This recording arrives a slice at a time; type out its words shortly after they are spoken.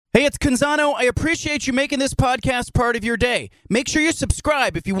Hey, it's Canzano. I appreciate you making this podcast part of your day. Make sure you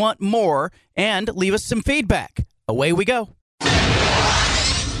subscribe if you want more and leave us some feedback. Away we go.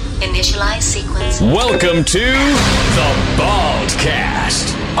 Initialize sequence. Welcome to The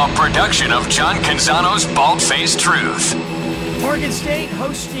Baldcast, a production of John Canzano's Bald-Faced Truth. Oregon State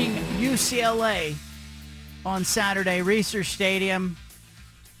hosting UCLA on Saturday, Research Stadium.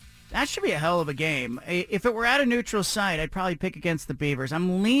 That should be a hell of a game. If it were at a neutral site, I'd probably pick against the Beavers.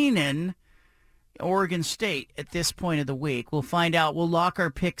 I'm leaning Oregon State at this point of the week. We'll find out. We'll lock our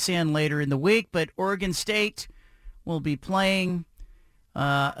picks in later in the week, but Oregon State will be playing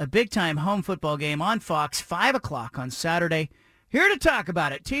a big-time home football game on Fox, 5 o'clock on Saturday. Here to talk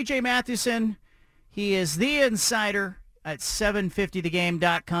about it, TJ Mathewson. He is the insider at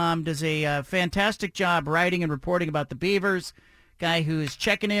 750thegame.com, does a fantastic job writing and reporting about the Beavers. Guy who is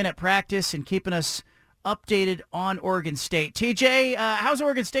checking in at practice and keeping us updated on Oregon State. TJ, how's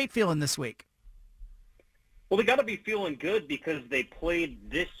Oregon State feeling this week? Well, they got to be feeling good because they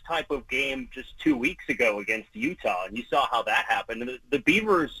played this type of game just 2 weeks ago against Utah, and you saw how that happened. The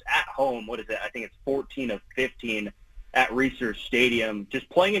Beavers at home, what is it? I think it's 14 of 15 at Research Stadium, just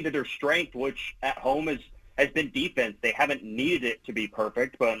playing into their strength, which at home has been defense. They haven't needed it to be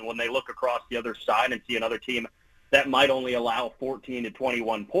perfect, but when they look across the other side and see another team that might only allow 14 to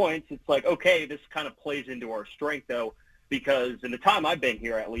 21 points, it's like, okay, this kind of plays into our strength, though, because in the time I've been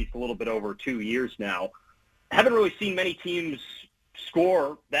here, at least a little bit over 2 years now, I haven't really seen many teams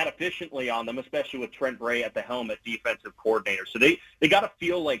score that efficiently on them, especially with Trent Bray at the helm at defensive coordinator. So they got to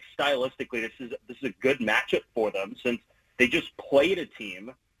feel like stylistically this is a good matchup for them, since they just played a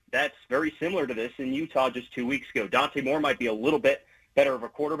team that's very similar to this in Utah just 2 weeks ago. Dante Moore might be a little bit better of a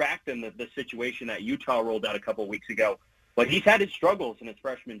quarterback than the situation that Utah rolled out a couple of weeks ago. But he's had his struggles in his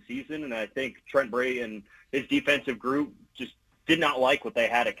freshman season, and I think Trent Bray and his defensive group just did not like what they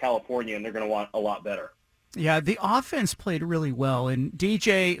had at California, and they're going to want a lot better. Yeah, the offense played really well, and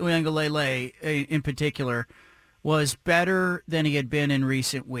DJ Uiagalelei in particular was better than he had been in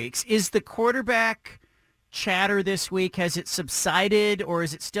recent weeks. Is the quarterback chatter this week, has it subsided, or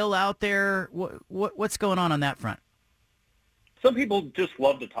is it still out there? What's going on that front? Some people just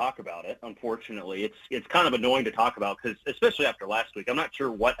love to talk about it, unfortunately. It's kind of annoying to talk about because, especially after last week, I'm not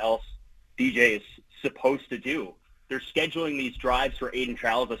sure what else DJ is supposed to do. They're scheduling these drives for Aiden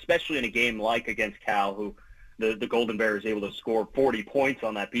Charles, especially in a game like against Cal, who the Golden Bear is able to score 40 points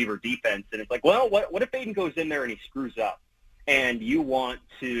on that Beaver defense. And it's like, well, what if Aiden goes in there and he screws up? And you want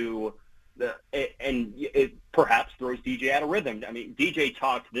to it perhaps throws DJ out of rhythm. I mean, DJ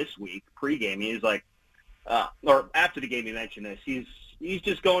talked this week, pregame. He was like, or after the game he mentioned this, he's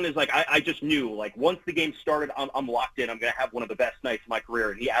just going as like, I just knew, like, once the game started, I'm locked in. I'm going to have one of the best nights of my career,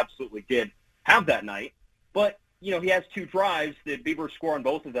 and he absolutely did have that night. But, you know, he has two drives. The Beavers score on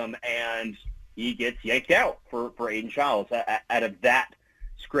both of them, and he gets yanked out for Aiden Childs out of that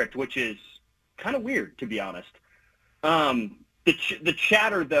script, which is kind of weird, to be honest. The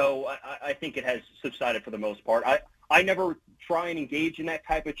chatter, though, I think it has subsided for the most part. I never try and engage in that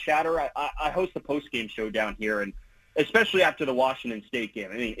type of chatter. I host a post-game show down here, and especially after the Washington State game,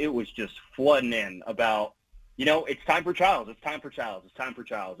 I mean, it was just flooding in about, you know, it's time for Childs, it's time for Childs, it's time for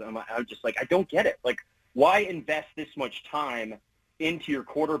Childs. And I'm just like, I don't get it. Like, why invest this much time into your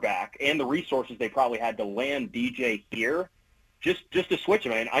quarterback and the resources they probably had to land DJ here just to switch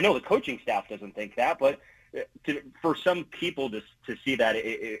him? I mean, I know the coaching staff doesn't think that, but for some people to see that,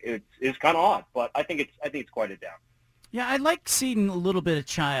 it's kind of odd. But I think it's quite a down. Yeah, I like seeing a little bit of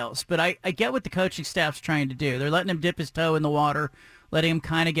Childs, but I get what the coaching staff's trying to do. They're letting him dip his toe in the water, letting him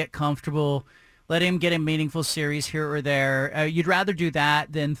kind of get comfortable, letting him get a meaningful series here or there. You'd rather do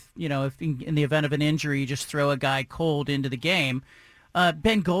that than, you know, if in the event of an injury, you just throw a guy cold into the game.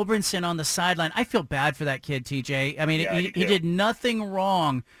 Ben Goldbrinson on the sideline, I feel bad for that kid, TJ. I mean, he did nothing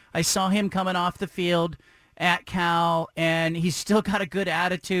wrong. I saw him coming off the field at Cal, and he's still got a good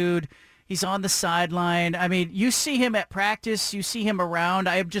attitude. He's on the sideline. I mean, you see him at practice. You see him around.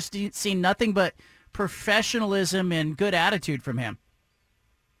 I have just seen nothing but professionalism and good attitude from him.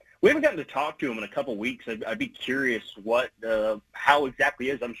 We haven't gotten to talk to him in a couple weeks. I'd be curious how exactly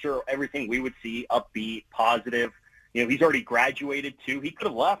he is. I'm sure everything we would see, upbeat, positive. You know, he's already graduated, too. He could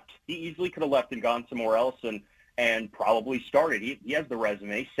have left. He easily could have left and gone somewhere else and probably started. He has the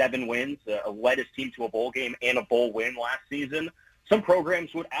resume, 7 wins, led his team to a bowl game and a bowl win last season. Some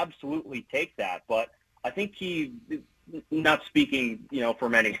programs would absolutely take that, but I think he, not speaking, you know,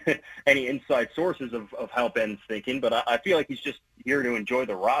 from any inside sources of how Ben's thinking, but I feel like he's just here to enjoy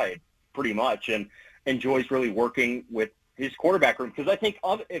the ride pretty much and enjoys really working with his quarterback room. Because I think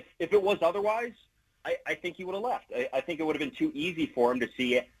if it was otherwise, I think he would have left. I think it would have been too easy for him to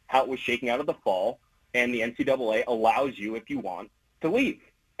see how it was shaking out of the fall, and the NCAA allows you, if you want, to leave.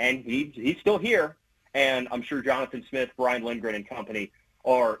 And he's still here, and I'm sure Jonathan Smith, Brian Lindgren, and company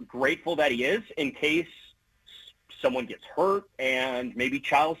are grateful that he is in case someone gets hurt and maybe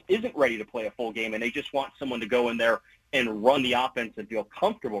Childs isn't ready to play a full game and they just want someone to go in there and run the offense and feel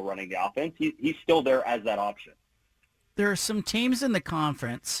comfortable running the offense. He's still there as that option. There are some teams in the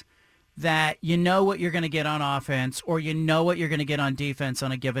conference that you know what you're going to get on offense or you know what you're going to get on defense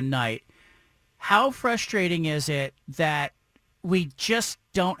on a given night. How frustrating is it that we just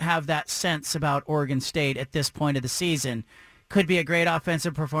don't have that sense about Oregon State at this point of the season? Could be a great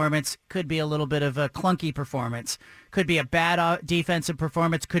offensive performance, could be a little bit of a clunky performance, could be a bad defensive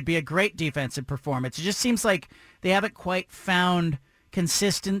performance, could be a great defensive performance. It just seems like they haven't quite found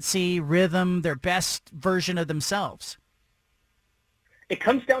consistency, rhythm, their best version of themselves. It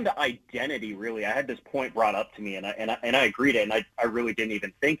comes down to identity, really. I had this point brought up to me, and I agreed it, and I really didn't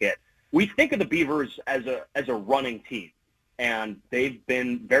even think it. We think of the Beavers as a running team. And they've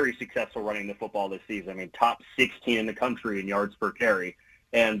been very successful running the football this season. I mean, top 16 in the country in yards per carry,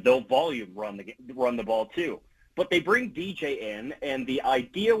 and they'll volume run the ball too. But they bring DJ in, and the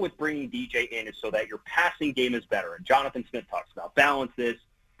idea with bringing DJ in is so that your passing game is better. And Jonathan Smith talks about balance this,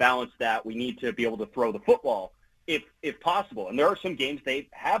 balance that. We need to be able to throw the football if possible. And there are some games they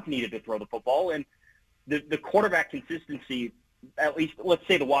have needed to throw the football, and the quarterback consistency, at least let's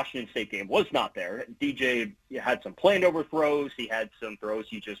say the Washington State game, was not there. DJ had some planned overthrows. He had some throws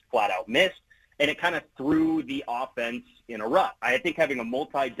he just flat out missed, and it kind of threw the offense in a rut. I think having a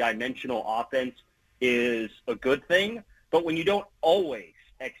multi-dimensional offense is a good thing, but when you don't always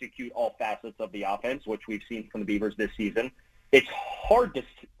execute all facets of the offense, which we've seen from the Beavers this season, it's hard to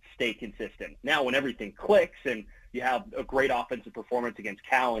stay consistent. Now, when everything clicks and you have a great offensive performance against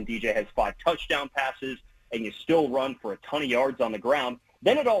Cal and DJ has 5 touchdown passes, and you still run for a ton of yards on the ground,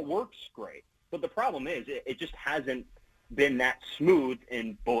 then it all works great. But the problem is it just hasn't been that smooth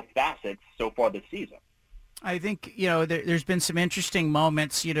in both facets so far this season. I think, there's been some interesting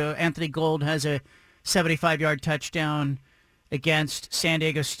moments. Anthony Gould has a 75-yard touchdown against San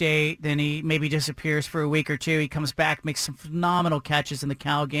Diego State. Then he maybe disappears for a week or two. He comes back, makes some phenomenal catches in the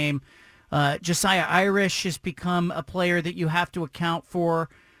Cal game. Josiah Irish has become a player that you have to account for.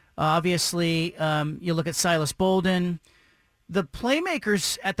 Obviously, you look at Silas Bolden. The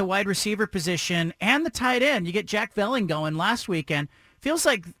playmakers at the wide receiver position and the tight end, you get Jack Velling going last weekend. Feels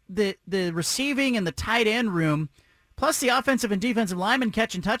like the receiving and the tight end room, plus the offensive and defensive linemen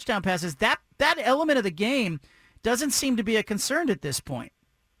catching touchdown passes, that element of the game doesn't seem to be a concern at this point.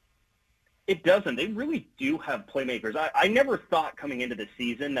 It doesn't. They really do have playmakers. I never thought coming into the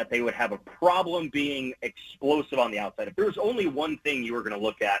season that they would have a problem being explosive on the outside. If there was only one thing you were going to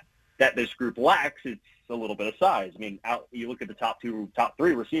look at that this group lacks, it's a little bit of size. I mean, you look at the top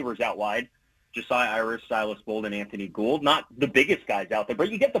 3 receivers out wide, Josiah Irish, Silas Bolden, Anthony Gould, not the biggest guys out there, but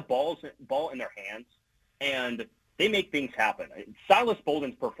you get the ball in their hands, and they make things happen. Silas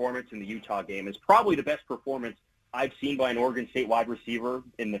Bolden's performance in the Utah game is probably the best performance I've seen by an Oregon State wide receiver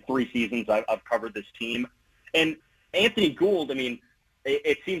in the 3 seasons I've covered this team. And Anthony Gould, I mean,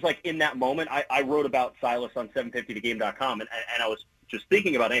 it seems like in that moment, I wrote about Silas on 750thegame.com, and I was just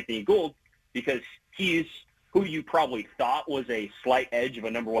thinking about Anthony Gould because he's who you probably thought was a slight edge of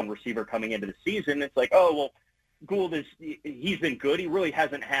a number 1 receiver coming into the season. It's like, oh, well, Gould he's been good. He really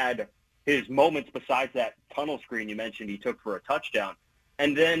hasn't had his moments besides that tunnel screen you mentioned he took for a touchdown.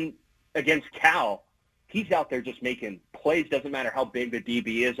 And then against Cal, he's out there just making plays. Doesn't matter how big the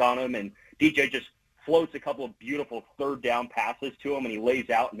DB is on him. And DJ just floats a couple of beautiful third down passes to him, and he lays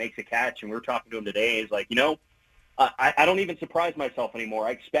out and makes a catch. And we were talking to him today. He's like, I don't even surprise myself anymore.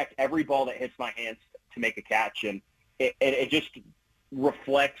 I expect every ball that hits my hands to make a catch. And it just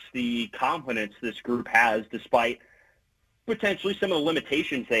reflects the confidence this group has despite potentially some of the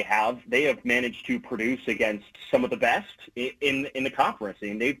limitations they have. They have managed to produce against some of the best in the conference.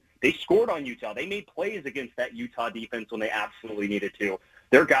 I mean, they scored on Utah. They made plays against that Utah defense when they absolutely needed to.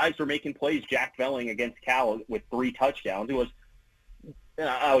 Their guys were making plays. Jack Velling against Cal with 3 touchdowns. It was,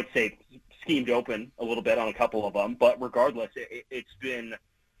 I would say, schemed open a little bit on a couple of them. But regardless, it's been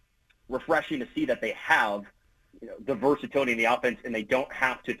refreshing to see that they have the versatility in the offense and they don't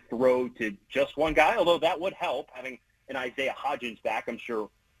have to throw to just one guy, although that would help. Having an Isaiah Hodgins back, I'm sure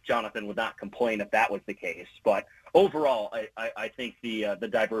Jonathan would not complain if that was the case. But overall, I think the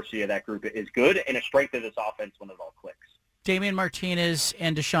diversity of that group is good and a strength of this offense when it all clicks. Damian Martinez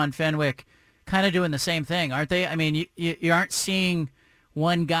and Deshaun Fenwick kind of doing the same thing, aren't they? I mean, you aren't seeing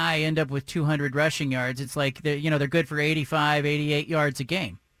one guy end up with 200 rushing yards. It's like they're good for 85, 88 yards a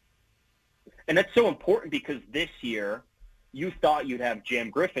game. And that's so important because this year you thought you'd have Jam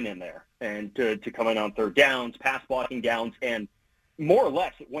Griffin in there and to come in on third downs, pass blocking downs, and more or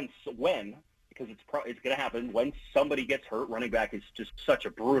less when because it's going to happen when somebody gets hurt. Running back is just such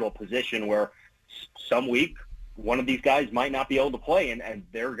a brutal position where some week one of these guys might not be able to play, and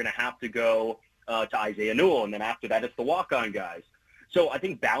they're going to have to go to Isaiah Newell, and then after that it's the walk-on guys. So I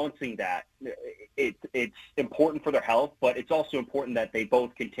think balancing that, it's important for their health, but it's also important that they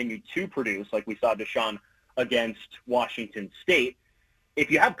both continue to produce, like we saw Deshaun against Washington State.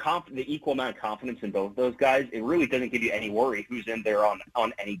 If you have the equal amount of confidence in both of those guys, it really doesn't give you any worry who's in there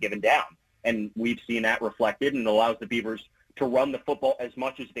on any given down. And we've seen that reflected, and it allows the Beavers to run the football as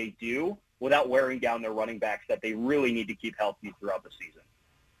much as they do without wearing down their running backs that they really need to keep healthy throughout the season.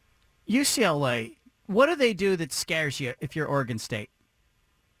 UCLA, what do they do that scares you if you're Oregon State?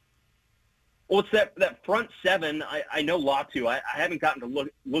 Well, it's that front seven. I know Latu. I haven't gotten to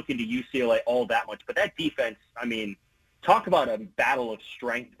look into UCLA all that much, but that defense, I mean, talk about a battle of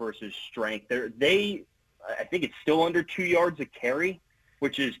strength versus strength. I think it's still under 2 yards a carry,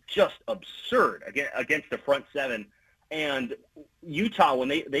 which is just absurd against the front seven. And Utah, when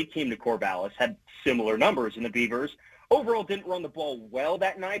they came to Corvallis, had similar numbers, and the Beavers overall didn't run the ball well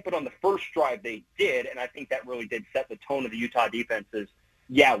that night, but on the first drive they did, and I think that really did set the tone of the Utah defenses.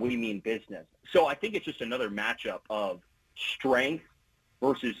 Yeah, we mean business. So I think it's just another matchup of strength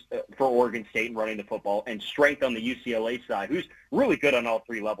versus for Oregon State and running the football, and strength on the UCLA side, who's really good on all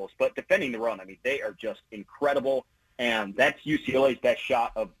three levels. But defending the run, I mean, they are just incredible, and that's UCLA's best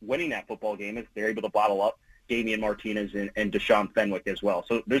shot of winning that football game is they're able to bottle up Damian Martinez and Deshaun Fenwick as well.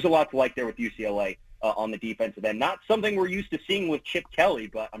 So there's a lot to like there with UCLA on the defensive end. Not something we're used to seeing with Chip Kelly,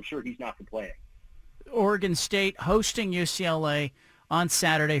 but I'm sure he's not complaining. Oregon State hosting UCLA on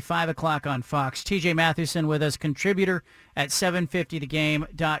Saturday, 5 o'clock on Fox. TJ Mathewson with us, contributor at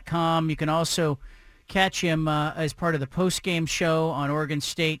 750thegame.com. You can also catch him as part of the post-game show on Oregon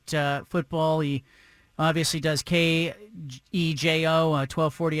State football. He obviously does KEJO,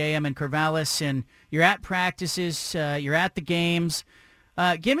 1240 a.m. in Corvallis, and you're at practices, you're at the games.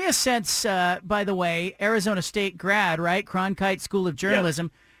 Give me a sense, by the way, Arizona State grad, right? Cronkite School of Journalism.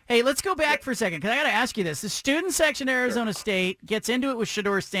 Yep. Hey, let's go back for a second, because I got to ask you this. The student section at Arizona State gets into it with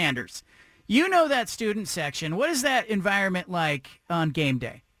Shedeur Sanders. You know that student section. What is that environment like on game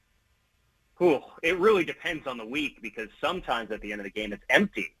day? Cool. It really depends on the week, because sometimes at the end of the game it's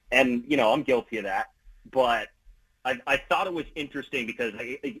empty. And, I'm guilty of that. But I thought it was interesting because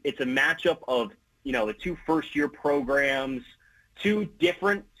it's a matchup of, the two first-year programs, two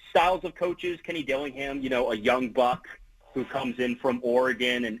different styles of coaches. Kenny Dillingham, a young buck who comes in from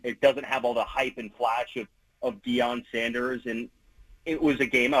Oregon, and it doesn't have all the hype and flash of Deion Sanders. And it was a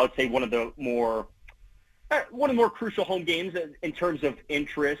game, I would say, one of the more crucial home games in terms of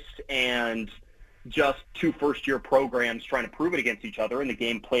interest and just two first-year programs trying to prove it against each other, and the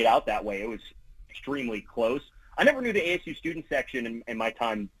game played out that way. It was extremely close. I never knew the ASU student section in my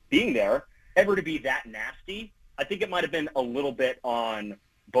time being there ever to be that nasty. I think it might have been a little bit on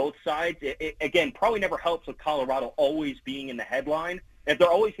both sides. It again, probably never helps with Colorado always being in the headline. If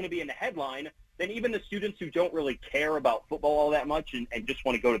they're always going to be in the headline, then even the students who don't really care about football all that much and just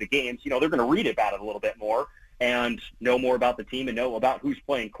want to go to the games, they're going to read about it a little bit more and know more about the team and know about who's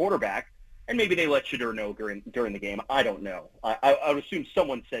playing quarterback. And maybe they let Shedeur know during the game. I don't know. I would assume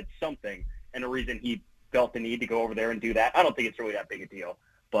someone said something, and the reason he felt the need to go over there and do that, I don't think it's really that big a deal.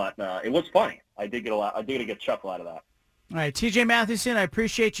 But it was funny. I did get a chuckle out of that. All right, TJ Mathewson, I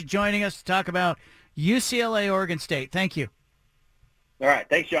appreciate you joining us to talk about UCLA, Oregon State. Thank you. All right,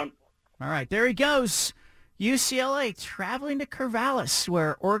 thanks, John. All right, there he goes. UCLA traveling to Corvallis,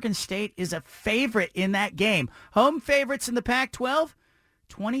 where Oregon State is a favorite in that game. Home favorites in the Pac-12,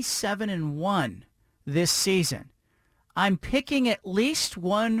 27-1 this season. I'm picking at least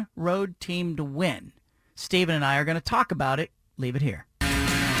one road team to win. Steven and I are going to talk about it. Leave it here.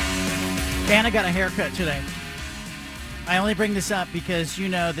 Anna got a haircut today. I only bring this up because you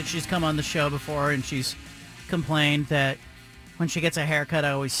know that she's come on the show before and she's complained that when she gets a haircut, I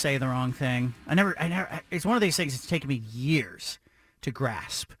always say the wrong thing. It's one of these things that's taken me years to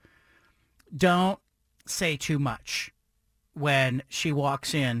grasp. Don't say too much when she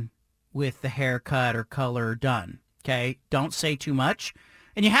walks in with the haircut or color done, okay? Don't say too much.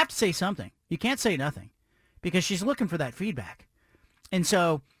 And you have to say something. You can't say nothing because she's looking for that feedback. And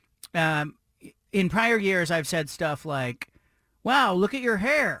so in prior years, I've said stuff like, wow, look at your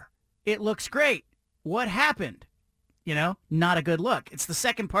hair. It looks great. What happened? Not a good look. It's the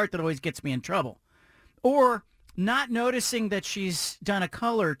second part that always gets me in trouble. Or not noticing that she's done a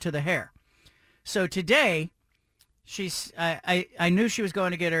color to the hair. So today, I knew she was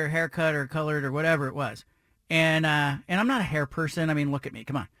going to get her hair cut or colored or whatever it was. And I'm not a hair person. I mean, look at me.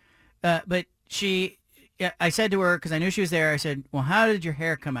 Come on. But I said to her, because I knew she was there, I said, well, how did your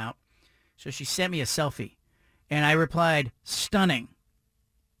hair come out? So she sent me a selfie. And I replied, stunning.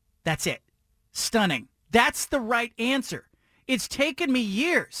 That's it. Stunning. That's the right answer. It's taken me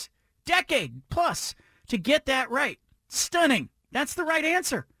years, decade plus, to get that right. Stunning. That's the right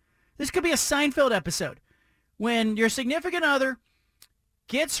answer. This could be a Seinfeld episode. When your significant other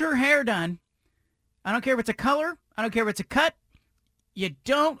gets her hair done, I don't care if it's a color, I don't care if it's a cut,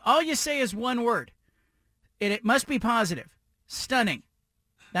 all you say is one word. And it must be positive. Stunning.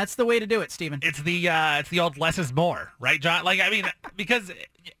 That's the way to do it, Stephen. It's the old less is more, right, John? Like, I mean, because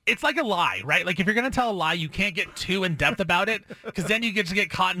it's like a lie, right? Like, if you're going to tell a lie, you can't get too in-depth about it, because then you get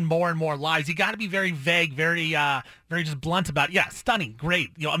caught in more and more lies. You got to be very vague, very just blunt about it. Yeah, stunning,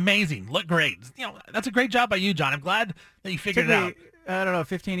 great, amazing, look great. That's a great job by you, John. I'm glad that you figured it out. I don't know,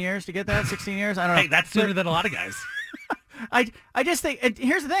 15 years to get that, 16 years? I don't know. Hey, that's sooner than a lot of guys. I just think, and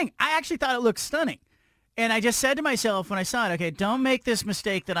here's the thing, I actually thought it looked stunning. And I just said to myself when I saw it, okay, don't make this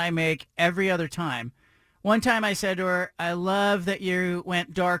mistake that I make every other time. One time I said to her, I love that you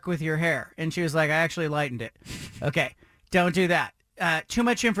went dark with your hair. And she was like, I actually lightened it. Okay, don't do that. Too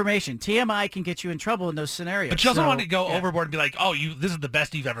much information. TMI can get you in trouble in those scenarios. But you also want to go overboard and be like, oh, this is the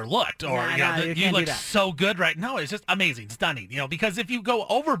best you've ever looked. Or you look so good right now. It's just amazing, stunning. Because if you go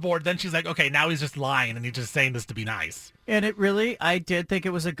overboard, then she's like, okay, now he's just lying and he's just saying this to be nice. And I did think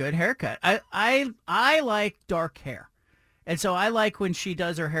it was a good haircut. I like dark hair. And so I like when she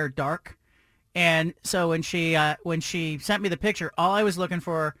does her hair dark. And so when she sent me the picture, all I was looking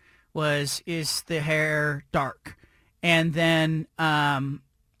for is the hair dark. And then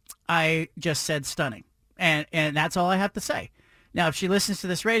I just said stunning. And that's all I have to say. Now, if she listens to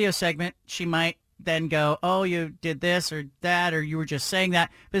this radio segment, she might then go, oh, you did this or that, or you were just saying that.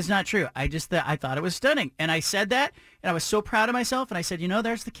 But it's not true. I thought it was stunning. And I said that, and I was so proud of myself. And I said,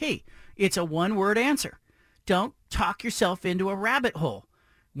 there's the key. It's a one-word answer. Don't talk yourself into a rabbit hole.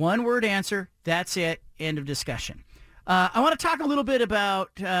 One-word answer. That's it. End of discussion. I want to talk a little bit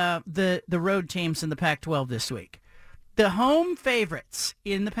about the road teams in the Pac-12 this week. The home favorites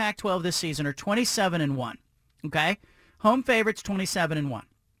in the Pac-12 this season are 27-1. Okay? Home favorites 27-1.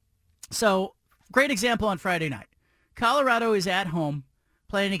 So, great example on Friday night. Colorado is at home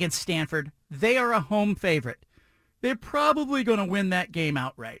playing against Stanford. They are a home favorite. They're probably going to win that game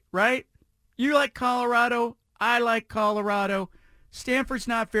outright, right? You like Colorado. I like Colorado. Stanford's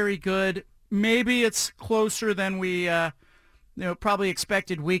not very good. Maybe it's closer than we probably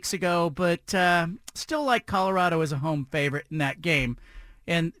expected weeks ago, but still like Colorado as a home favorite in that game,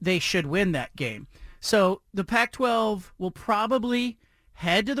 and they should win that game. So the Pac-12 will probably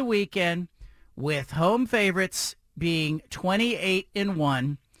head to the weekend with home favorites being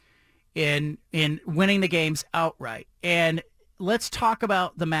 28-1 in winning the games outright. And let's talk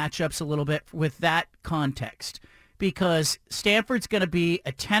about the matchups a little bit with that context, because Stanford's going to be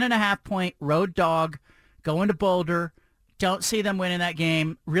a 10.5-point road dog going to Boulder. Don't see them winning that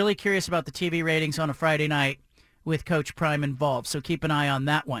game. Really curious about the TV ratings on a Friday night with Coach Prime involved, so keep an eye on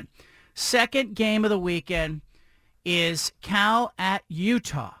that one. Second game of the weekend is Cal at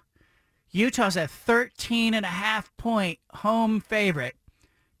Utah. Utah's a 13.5-point home favorite.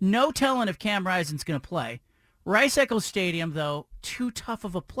 No telling if Cam Rising's going to play. Rice-Eccles Stadium, though, too tough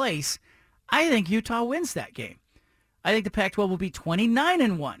of a place. I think Utah wins that game. I think the Pac-12 will be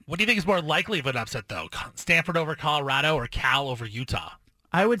 29-1. What do you think is more likely of an upset, though? Stanford over Colorado or Cal over Utah?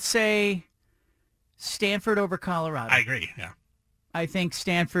 I would say Stanford over Colorado. I agree, yeah. I think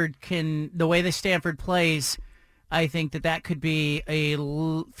Stanford the way that Stanford plays, I think that could be a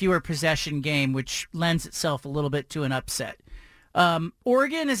fewer possession game, which lends itself a little bit to an upset.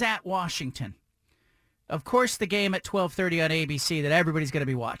 Oregon is at Washington. Of course, the game at 12:30 on ABC that everybody's going to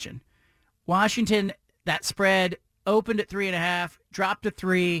be watching. Washington, that spread opened at 3.5, dropped to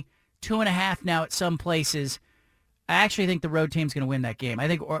 3, 2.5 now at some places. I actually think the road team's going to win that game. I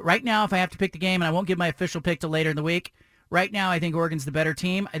think right now, if I have to pick the game, and I won't give my official pick till later in the week, right now I think Oregon's the better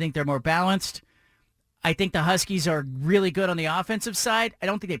team. I think they're more balanced. I think the Huskies are really good on the offensive side. I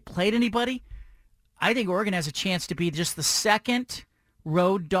don't think they've played anybody. I think Oregon has a chance to be just the second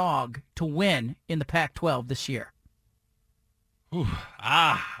road dog to win in the Pac-12 this year.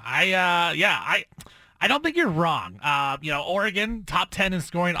 I don't think you're wrong. Oregon, top 10 in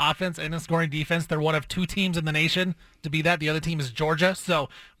scoring offense and in scoring defense. They're one of two teams in the nation to be that. The other team is Georgia. So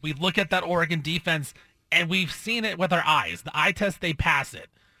we look at that Oregon defense, and we've seen it with our eyes. The eye test, they pass it.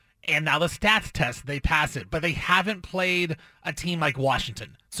 And now the stats test, they pass it. But they haven't played a team like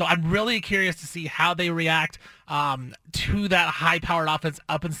Washington. So I'm really curious to see how they react to that high-powered offense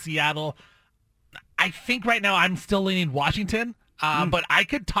up in Seattle. I think right now I'm still leaning Washington. But I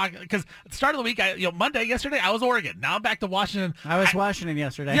could talk because at the start of the week, Monday, yesterday, I was Oregon. Now I'm back to Washington. I was Washington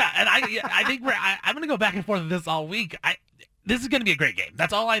yesterday. Yeah, and I think I'm going to go back and forth with this all week. This is going to be a great game.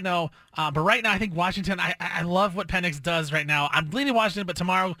 That's all I know. But right now, I think Washington, I love what Penix does right now. I'm leaning Washington, but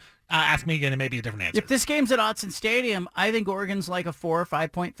tomorrow, ask me again, and maybe a different answer. If this game's at Autzen Stadium, I think Oregon's like a 4 or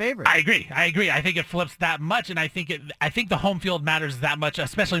 5 point favorite. I agree. I think it flips that much, and I think the home field matters that much,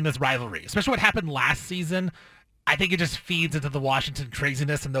 especially in this rivalry. Especially what happened last season. I think it just feeds into the Washington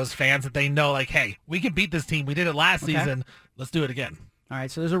craziness and those fans that they know, like, hey, we can beat this team. We did it last season. Let's do it again. All right,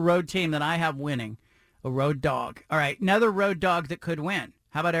 so there's a road team that I have winning, a road dog. All right, another road dog that could win.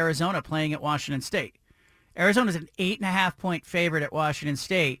 How about Arizona playing at Washington State? Arizona's an 8.5 point favorite at Washington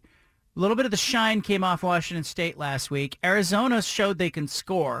State. A little bit of the shine came off Washington State last week. Arizona showed they can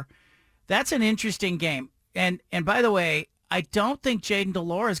score. That's an interesting game. And by the way, I don't think Jaden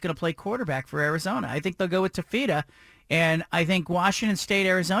Delora is going to play quarterback for Arizona. I think they'll go with Tafita, and I think Washington State,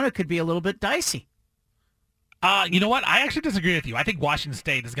 Arizona could be a little bit dicey. You know what? I actually disagree with you. I think Washington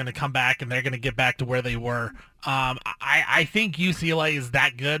State is going to come back, and they're going to get back to where they were. I think UCLA is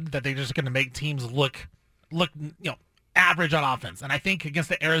that good that they're just going to make teams look average on offense. And I think against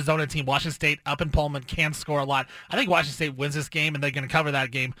the Arizona team, Washington State up in Pullman can score a lot. I think Washington State wins this game, and they're going to cover that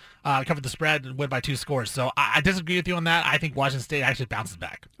game, cover the spread, and win by 2 scores. So I disagree with you on that. I think Washington State actually bounces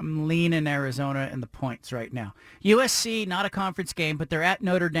back. I'm leaning Arizona in the points right now. USC, not a conference game, but they're at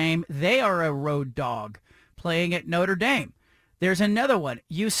Notre Dame. They are a road dog playing at Notre Dame. There's another one,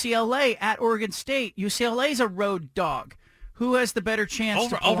 UCLA at Oregon State. UCLA's a road dog. Who has the better chance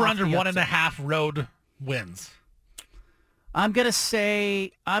to pull over off under the 1.5 road wins? I'm gonna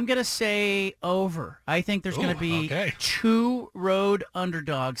say over. I think there's gonna be 2 road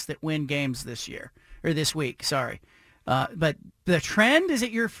underdogs that win games this week. Sorry, but the trend, is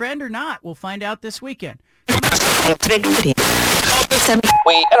it your friend or not? We'll find out this weekend. We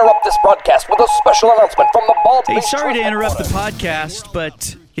interrupt this broadcast with a special announcement from the Bald Face. Hey, sorry to interrupt the podcast,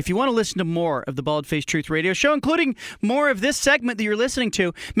 but if you want to listen to more of the Bald Face Truth Radio Show, including more of this segment that you're listening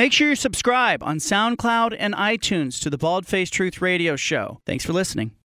to, make sure you subscribe on SoundCloud and iTunes to the Bald Face Truth Radio Show. Thanks for listening.